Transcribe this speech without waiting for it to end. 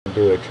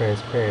Do a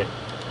transparent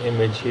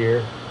image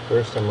here.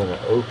 First I'm going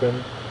to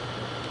open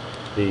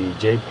the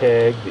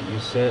JPEG that you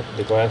sent,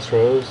 the glass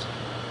rose.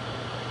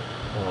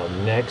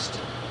 Next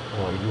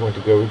you want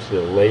to go to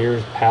the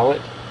layers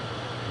palette,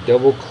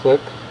 double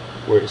click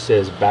where it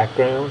says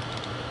background,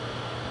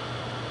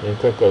 then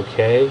click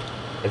OK.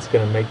 It's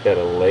going to make that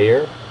a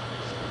layer,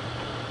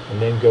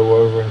 and then go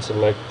over and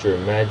select your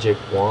magic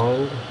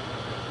wand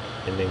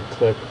and then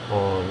click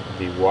on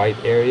the white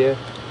area,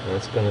 and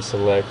it's going to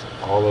select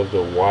all of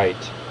the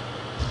white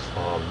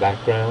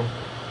background.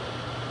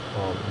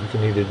 You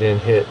can either then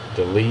hit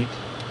delete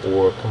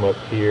or come up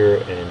here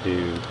and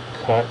do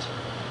cut,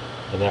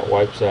 and that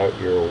wipes out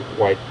your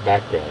white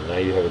background. Now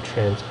you have a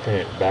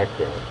transparent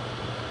background.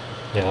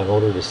 Now in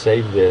order to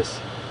save this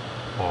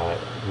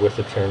with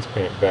the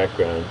transparent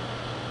background,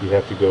 you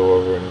have to go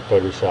over in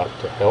Photoshop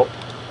to help,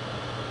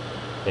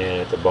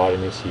 and at the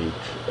bottom you see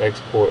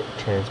export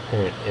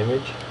transparent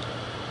image.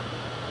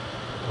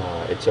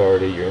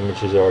 Your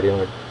image is already on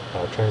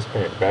a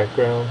transparent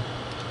background.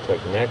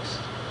 Click next.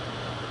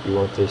 You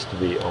want this to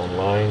be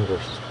online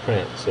versus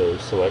print, so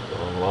select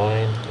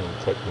online and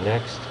click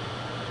next.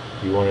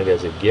 You want it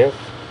as a GIF,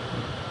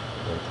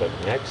 and click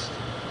next,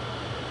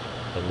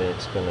 and then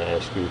it's going to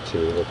ask you to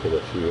look at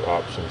a few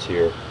options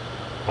here.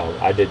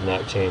 I did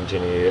not change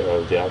any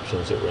of the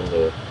options that were in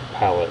the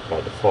palette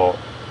by default,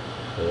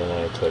 and then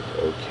I click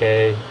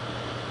OK,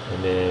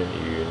 and then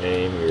you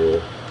name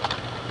your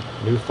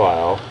new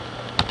file,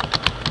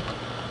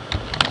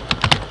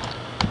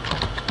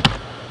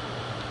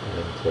 and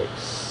then click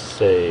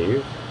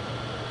save,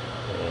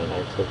 and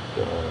I click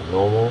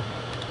normal,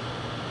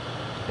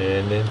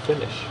 and then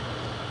finish,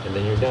 and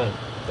then you're done.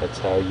 That's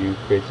how you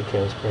create the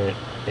transparent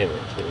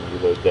image, and you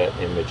load that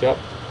image up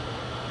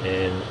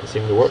and it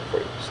seemed to work for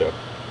you. So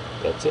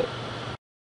that's it.